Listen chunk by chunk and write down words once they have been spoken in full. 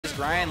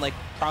grind, like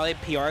probably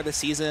PR this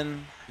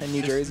season in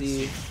New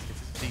Jersey.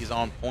 He's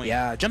on point.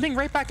 Yeah, jumping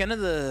right back into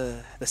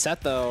the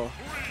set though.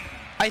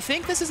 I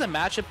think this is a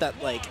matchup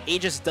that like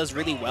Aegis does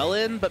really well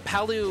in, but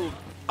Palu,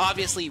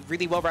 obviously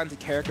really well-rounded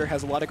character,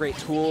 has a lot of great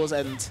tools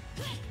and.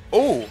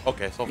 Oh,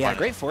 okay, so yeah,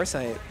 great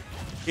foresight.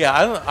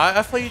 Yeah,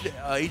 I played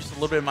Aegis a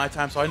little bit in my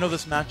time, so I know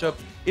this matchup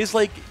is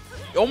like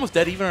almost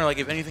dead even, or like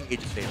if anything,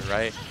 Aegis favor,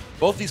 right?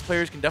 Both these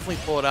players can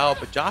definitely pull it out,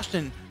 but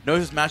Joshathan knows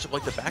his matchup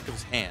like the back of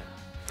his hand,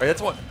 right?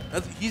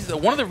 He's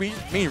one of the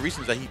main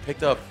reasons that he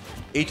picked up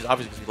Aegis,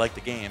 obviously because he liked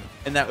the game,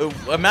 and that a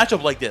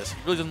matchup like this, he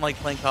really doesn't like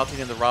playing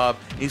Palutena and the Rob.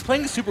 And he's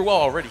playing super well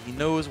already. He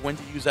knows when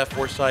to use that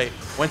foresight,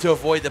 when to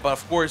avoid that, but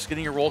of course,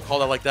 getting your roll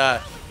called out like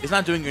that is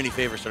not doing you any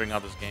favors starting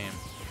out this game.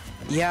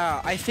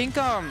 Yeah, I think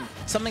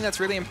something that's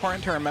really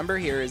important to remember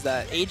here is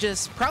that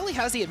Aegis probably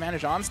has the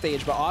advantage on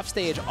stage, but off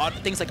stage,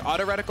 things like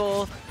auto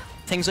reticle,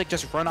 things like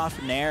just run off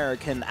Nair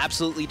can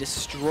absolutely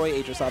destroy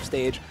Aegis off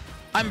stage.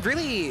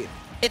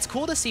 It's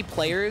cool to see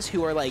players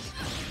who are like,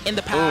 in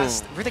the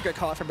past, really great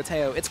call out from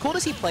Mateo. It's cool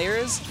to see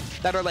players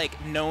that are like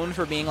known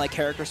for being like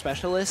character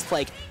specialists,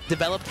 like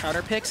develop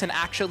counter picks and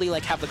actually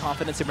like have the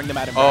confidence to bring them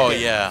out in bracket. Oh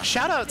yeah.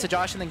 Shout out to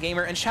Joshathan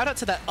Gamer and shout out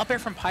to that up air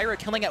from Pyra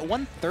killing at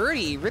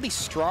 130, really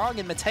strong.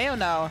 And Mateo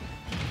now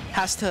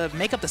has to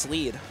make up this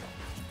lead.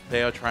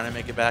 Mateo trying to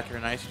make it back here,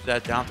 nice. Use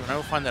that down throw.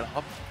 Never find that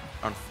up.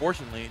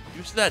 Unfortunately,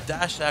 use that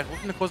dash attack,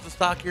 looking to close the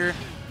stock here.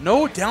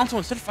 No down tilt,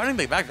 instead of fighting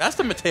the back. That's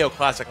the Mateo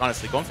classic,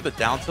 honestly. Going for the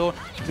down tilt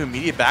to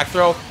immediate back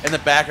throw, and the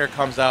back air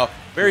comes out.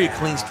 Very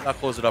clean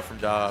close it up from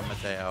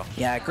Mateo.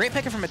 Yeah, great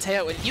picker from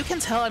Mateo. And you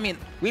can tell, I mean,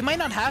 we might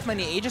not have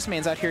many Aegis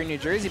mains out here in New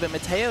Jersey, but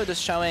Mateo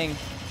just showing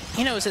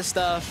he knows his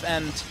stuff.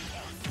 And,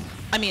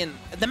 I mean,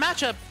 the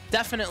matchup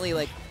definitely,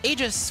 like,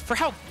 Aegis, for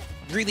how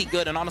really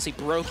good and honestly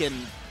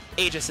broken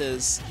Aegis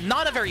is,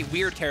 not a very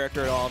weird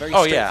character at all. Very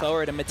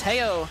straightforward. And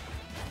Mateo,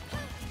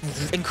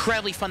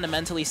 incredibly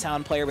fundamentally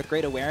sound player with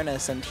great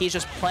awareness, and he's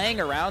just playing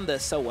around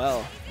this so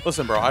well.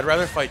 Listen, bro, I'd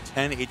rather fight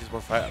 10 Aegis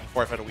before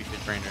I fight a Wii Fit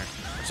trainer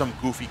or some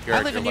goofy character.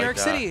 I live in New York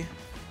City.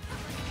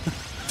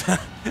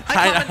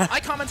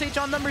 I commentate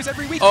John Numbers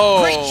every week.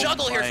 Oh, great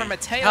juggle here from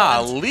Mateo.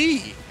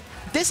 Golly.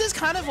 This is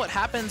kind of what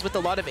happens with a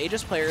lot of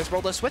Aegis players,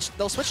 where they'll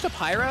switch to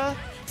Pyra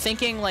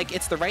thinking like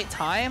it's the right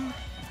time,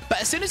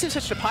 but as soon as you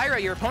switch to Pyra,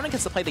 your opponent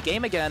gets to play the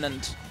game again,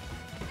 and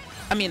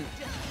I mean,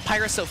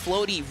 Pyra's so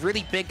floaty,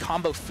 really big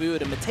combo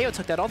food, and Mateo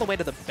took that all the way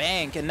to the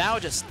bank, and now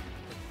just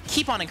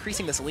keep on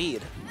increasing this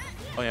lead.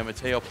 Oh yeah,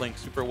 Mateo playing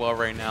super well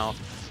right now.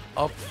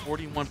 Up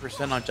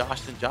 41% on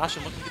Joshathan.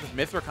 Joshathan looking to get this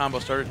Mythra combo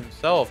started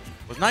himself.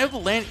 Was not able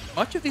to land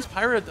much of these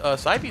Pyra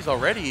side Bs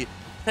already.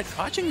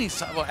 Watching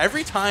these, well,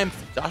 every time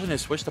Joshathan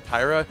has switched to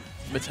Pyra,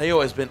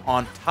 Mateo has been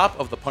on top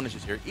of the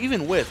punishes here,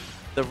 even with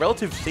the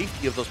relative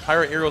safety of those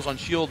Pyra arrows on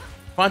shield.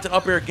 Finds an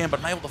up air again,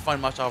 but not able to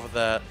find much off of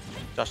that.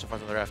 Joshathan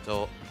finds another F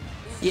tilt.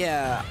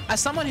 Yeah, as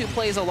someone who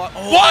plays a lot.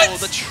 Oh, what?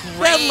 The trade.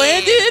 That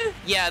landed?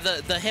 Yeah,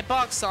 the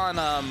hitbox on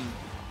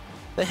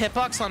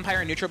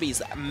Pyra neutral B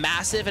is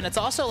massive, and it's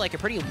also like a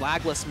pretty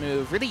lagless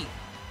move. Really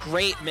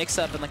great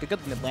mix-up and like a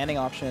good landing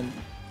option.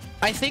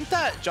 I think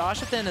that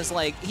Joshathan is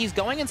like, he's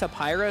going into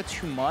Pyra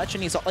too much,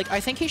 and he's like, I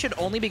think he should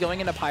only be going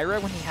into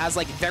Pyra when he has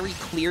like very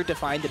clear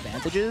defined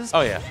advantages.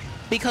 Oh yeah.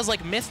 Because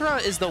like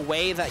Mythra is the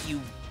way that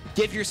you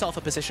give yourself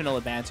a positional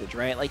advantage,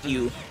 right? Like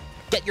you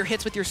get your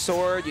hits with your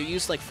sword, you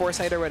use like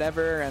foresight or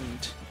whatever,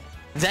 and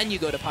then you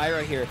go to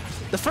Pyra here.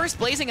 The first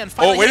blazing and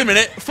finally. Oh, wait a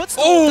minute.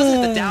 Footstool doesn't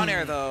hit the down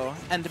air though,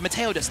 and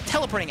Mateo just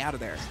teleporting out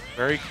of there.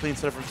 Very clean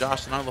setup from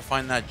Josh. Not able to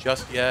find that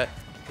just yet.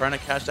 Trying to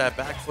catch that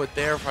back foot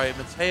there by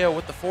Mateo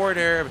with the forward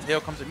air. Mateo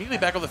comes immediately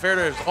back on the fair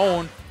to his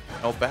own.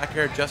 No back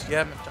air just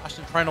yet.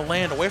 Joshathan trying to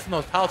land away from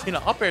those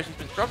Palutena up airs he's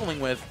been struggling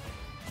with.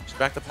 Just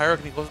back to Pyra.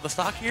 Can he close the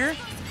stock here?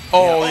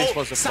 Oh, he's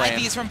supposed to side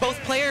Bs from both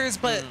players,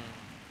 but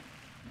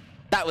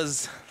that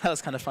was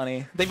kind of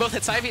funny. They both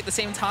hit side B at the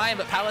same time,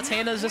 but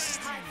Palutena's just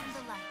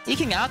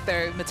eking out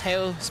there.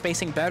 Mateo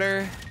spacing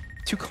better.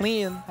 Too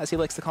clean, as he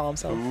likes to call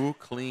himself. Too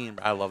clean.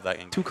 I love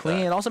that. Too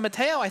clean. Also,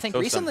 Mateo, I think So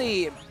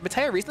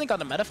Mateo recently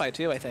got a meta fight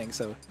too, I think.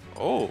 So.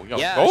 Oh,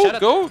 yeah.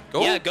 Go.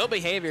 Yeah, go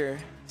behavior.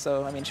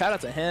 So, I mean, shout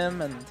out to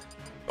him and.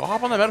 Go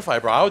hop on that meta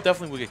fight, bro. I would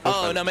definitely get coached.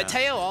 Oh no,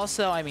 Mateo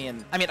also. I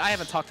mean, I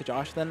haven't talked to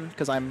Joshathan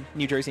because I'm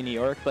New Jersey, New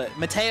York, but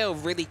Mateo,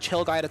 really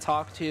chill guy to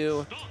talk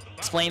to.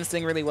 Explains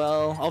things really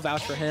well. I'll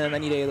vouch for him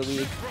any day of the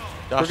week.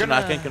 Joshathan,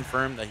 I can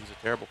confirm that he's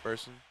a terrible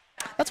person.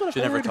 That's what I've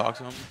Should heard. never talk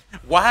to him.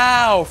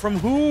 Wow, from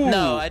who?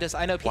 No, I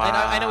know. Wow.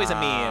 I know he's a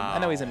meme. I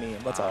know he's a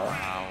meme. That's all.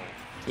 Wow.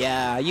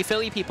 Yeah, you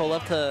Philly people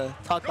love to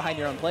talk behind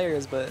your own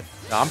players, but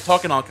No, I'm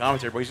talking on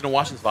commentary, but he's gonna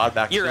watch this VOD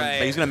back. You're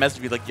right. He's gonna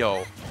message me like, "Yo,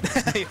 what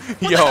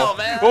the hell,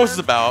 man? what was this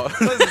about?"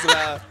 What is this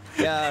about?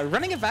 Yeah,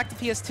 running it back to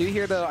PS2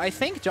 here though. I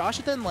think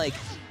Joshathan like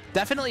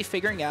definitely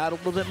figuring out a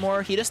little bit more.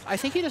 I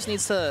think he just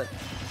needs to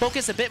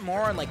focus a bit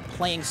more on like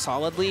playing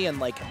solidly and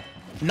like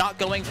not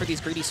going for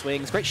these greedy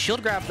swings. Great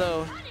shield grab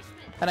though.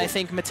 And I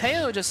think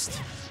Mateo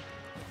just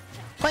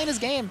playing his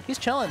game. He's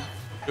chilling.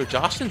 Yo,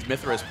 Joshathan's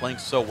Mythra is playing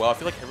so well. I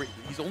feel like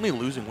he's only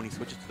losing when he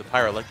switches to the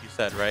Pyra, like you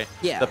said, right?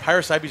 Yeah. The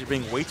Pyra side Bs are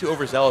being way too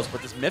overzealous,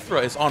 but this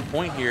Mythra is on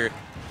point here.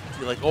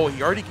 Like, oh,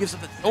 he already gives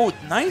it the... Oh,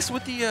 nice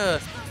with the...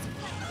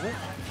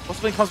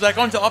 Something comes back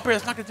onto up air.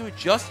 That's not going to do it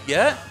just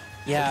yet.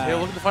 Yeah. Okay,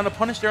 looking to find a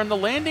punish there on the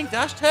landing.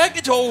 Dash tag.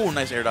 It's... Oh,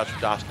 nice air dodge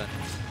from Joshathan.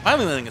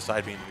 Finally landing a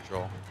side B in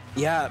neutral.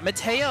 Yeah,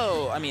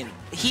 Mateo, I mean,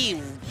 he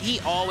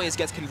always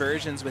gets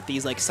conversions with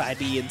these, like, side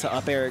B into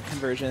up air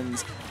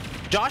conversions.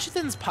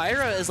 Joshathan's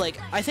Pyra is, like,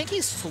 I think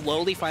he's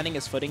slowly finding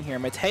his footing here.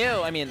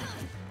 Mateo, I mean,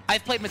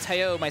 I've played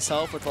Mateo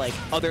myself with, like,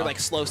 other, like,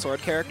 slow sword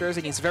characters,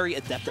 and he's very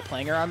adept at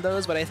playing around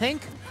those, but I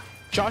think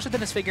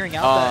Joshathan is figuring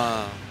out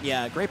that...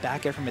 Yeah, great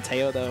back air from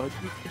Mateo, though.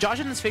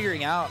 Joshathan's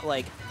figuring out,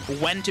 like,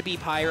 when to be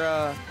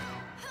Pyra,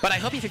 but I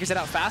hope he figures it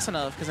out fast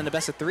enough, because in a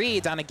best of 3,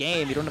 down a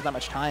game, you don't have that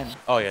much time.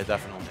 Oh, yeah,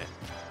 definitely.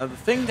 The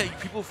thing that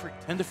people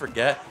tend to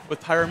forget with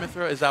Pyra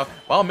Mythra is that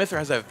while Mythra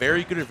has a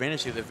very good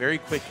advantage with a very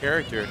quick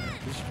character,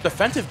 his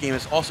defensive game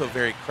is also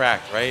very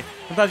cracked, right?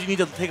 Sometimes you need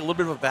to take a little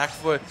bit of a back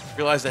foot,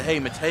 realize that, hey,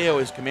 Mateo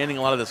is commanding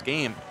a lot of this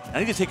game. I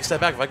need to take a step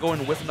back. If I go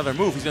in with another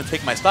move, he's going to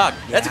take my stock.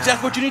 Yeah. That's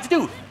exactly what you need to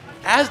do.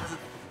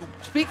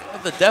 Speak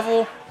of the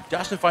devil,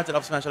 Joshathan finds an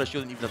up smash out of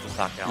shield and even up the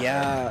stock down.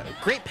 Yeah,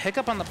 great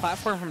pickup on the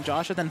platform from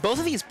Joshathan. Both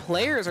of these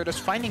players are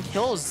just finding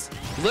kills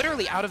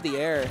literally out of the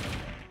air.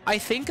 I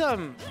think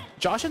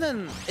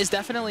Joshathan is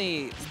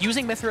definitely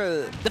using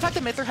Mythra. The fact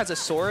that Mythra has a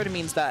sword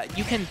means that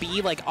you can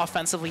be like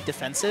offensively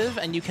defensive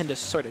and you can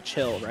just sort of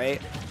chill,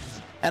 right?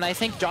 And I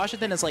think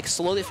Joshathan is like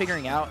slowly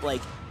figuring out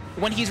like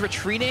when he's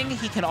retreating,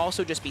 he can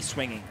also just be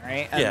swinging,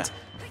 right? And yeah.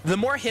 The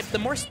more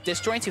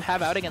disjoints you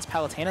have out against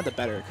Palutena, the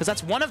better, because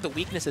that's one of the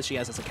weaknesses she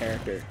has as a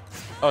character.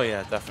 Oh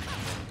yeah, definitely.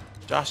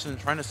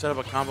 Joshathan trying to set up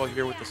a combo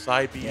here with the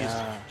side Bs.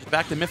 Yeah. Just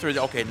back to Mythra.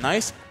 Okay,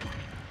 nice.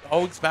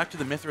 Always back to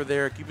the Mythra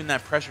there, keeping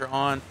that pressure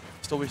on.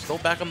 We're still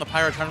back on the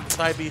Pyra, trying to the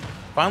side B.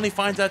 Finally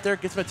finds that there,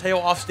 gets Mateo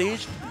off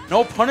stage.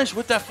 No punish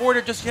with that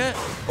forwarder just yet.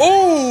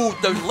 Oh,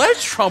 the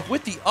ledge trump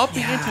with the up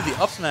B into the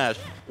up smash.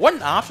 What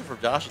an option for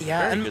Josh.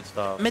 Yeah, very good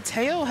stuff.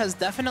 Mateo has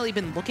definitely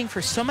been looking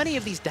for so many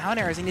of these down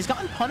airs, and he's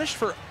gotten punished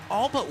for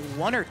all but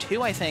 1 or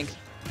 2, I think.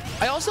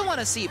 I also want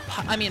to see,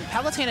 I mean,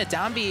 Palutena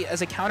down B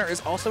as a counter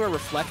is also a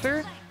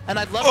reflector, and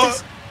I'd love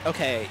to...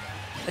 Okay,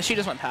 she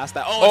just went past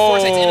that. Oh, it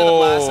forces into the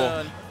blast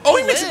zone. Oh,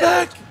 he makes it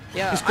back.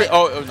 Yeah.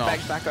 No.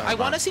 Back. I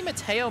want to see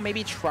Mateo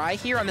maybe try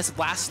here on this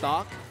last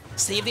stock,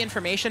 save the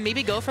information,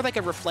 maybe go for like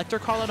a reflector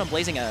call out on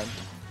Blazing End.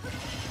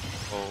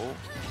 Oh,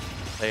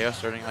 Mateo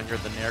starting out here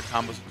at the Nair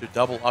combos to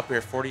double up air,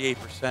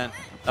 48%.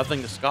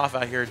 Nothing to scoff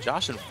at here.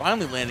 Joshathan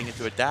finally landing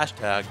into a dash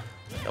tag,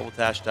 double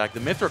dash tag. The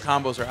Mythra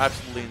combos are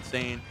absolutely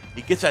insane.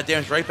 He gets that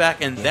damage right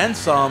back and then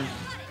some.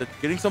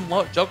 Getting some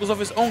juggles of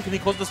his own. Can he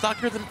close the stock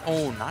here? Then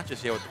not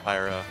just yet with the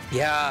Pyra.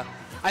 Yeah.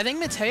 I think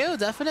Mateo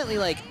definitely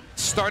like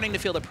starting to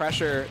feel the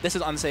pressure. This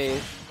is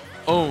unsafe.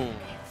 Oh,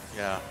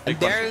 yeah.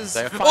 There's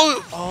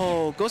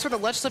goes for the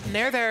ledge slip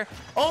nair there.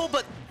 Oh,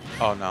 but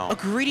a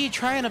greedy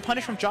trying to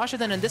punish from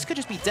Joshathan, and this could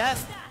just be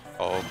death.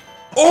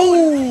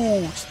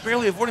 Just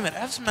barely avoiding that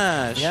F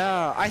smash.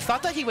 Yeah, I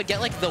thought that he would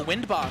get like the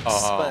wind box,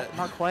 but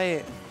not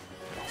quite.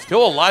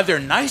 Still alive there.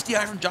 Nice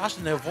DI from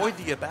Joshathan to avoid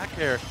the back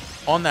air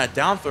on that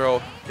down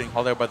throw. Getting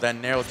hauled out by that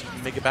nair. Let's see if he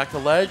can make it back to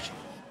ledge.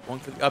 Going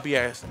for the up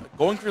air,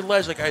 going for the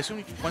ledge like I assume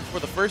he went for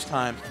the first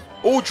time.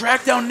 Oh,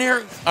 drag down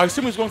there. I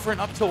assume he's going for an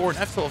up tilt or an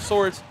F tilt of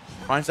swords.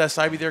 Finds that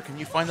side B there. Can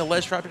you find the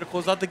ledge trap here to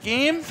close out the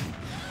game?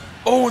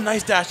 Oh,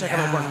 nice dash attack out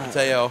of the corner from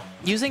Mateo.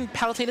 Using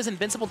Palutena's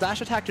invincible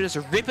dash attack to just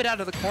rip it out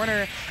of the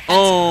corner.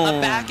 A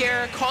back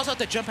air, calls out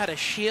the jump out of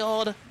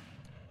shield.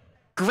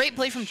 Great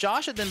play from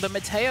Joshathan, but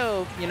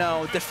Mateo, you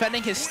know,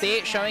 defending his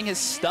state, showing his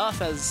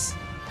stuff as,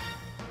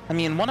 I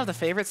mean, one of the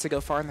favorites to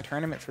go far in the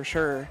tournament for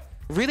sure.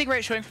 Really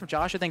great showing from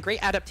Joshathan.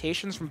 Great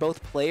adaptations from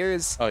both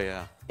players. Oh,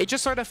 yeah. It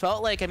just sort of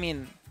felt like, I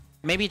mean,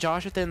 maybe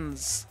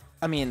Joshathan's,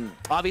 I mean,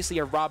 obviously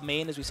a Rob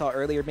main, as we saw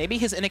earlier. Maybe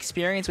his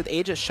inexperience with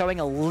Aegis showing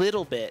a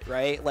little bit,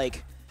 right?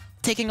 Like,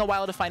 taking a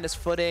while to find his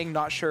footing,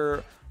 not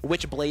sure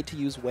which blade to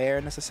use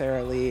where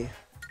necessarily.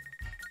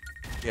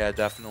 Yeah,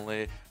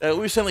 definitely. We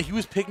were saying, like, he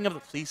was picking up the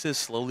pieces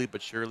slowly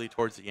but surely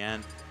towards the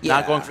end. Yeah.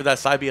 Not going for that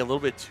side B a little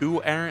bit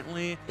too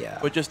errantly. Yeah.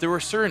 But just there were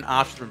certain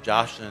options from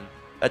Joshathan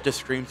that just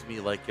screamed to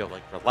me like, yo,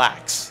 like,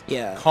 relax.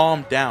 Yeah.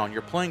 Calm down.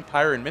 You're playing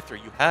Pyra and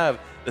Mythra. You have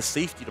the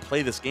safety to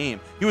play this game.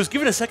 He was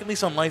given a second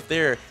lease on life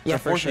there. Yeah,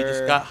 unfortunately,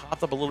 just got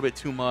hopped up a little bit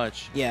too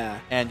much. Yeah.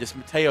 And just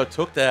Mateo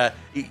took that.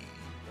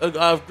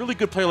 A really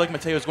good player like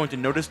Mateo is going to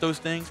notice those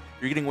things.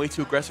 You're getting way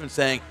too aggressive and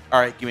saying, all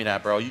right, give me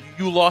that, bro.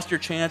 You lost your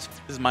chance.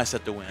 This is my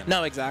set to win.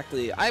 No,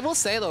 exactly. I will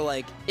say, though,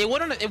 like, it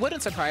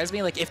wouldn't surprise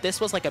me, like, if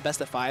this was, like, a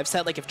best-of-5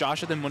 set, like, if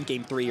Joshathan won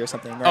Game 3 or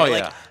something, right? Oh,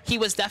 yeah. Like, he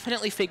was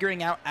definitely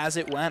figuring out as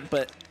it went,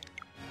 but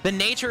the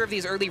nature of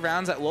these early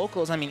rounds at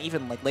locals, I mean,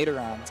 even, like, later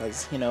rounds,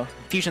 as, you know,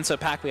 Fusion's so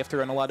packed, we have to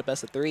run a lot of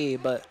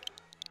best-of-3, but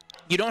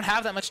you don't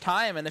have that much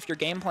time, and if your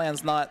game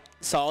plan's not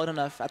solid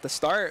enough at the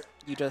start,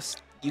 you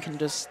can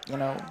just, you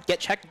know, get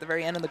checked at the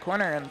very end of the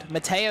corner. And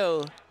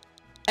Mateo,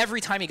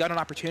 every time he got an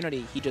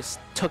opportunity, he just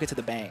took it to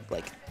the bank.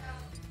 Like,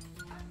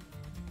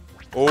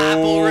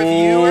 Apple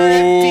reviewer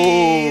and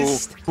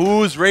Beast.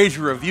 Who's ready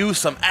to review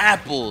some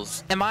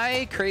apples? Am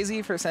I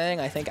crazy for saying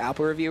I think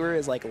Apple reviewer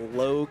is like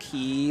low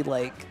key,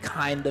 like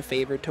kind of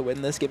favored to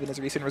win this given his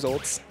recent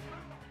results?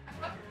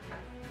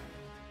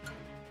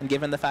 And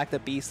given the fact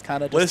that Beast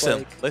kind of just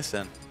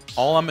listen.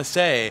 All I'm gonna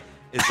say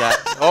is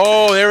that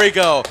oh, there we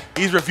go.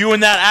 He's reviewing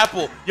that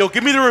apple. Yo,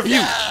 give me the review.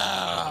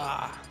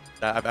 Yeah.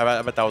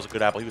 I bet that was a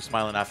good apple. He was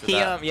smiling after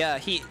that. Yeah,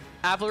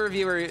 Apple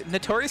reviewer,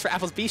 notorious for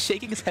apples, Beast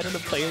shaking his head in the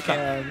player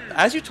cam.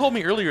 As you told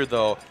me earlier,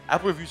 though,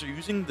 Apple reviews are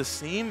using the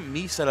same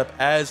Mii setup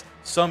as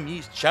some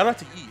Yeast. Shout out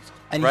to Yeast.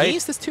 And right?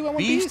 Yeast is 2-on-1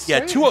 Beast, yeah,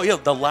 right? 2-0. Yeah,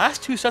 the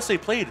last two sets they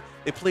played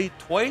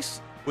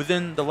twice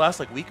within the last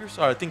like week or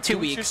so. I think 2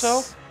 weeks or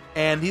so.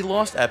 And he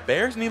lost at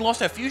Bears and he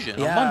lost at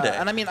Fusion on Monday.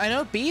 And I mean, I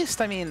know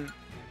Beast. I mean,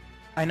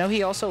 I know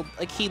he also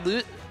like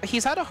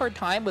he's had a hard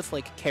time with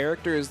like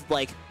characters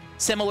like.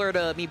 Similar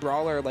to me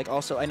Brawler, like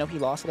also I know he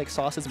lost like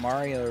Sauce's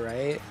Mario,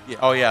 right? Yeah.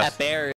 Oh yeah. At Bears.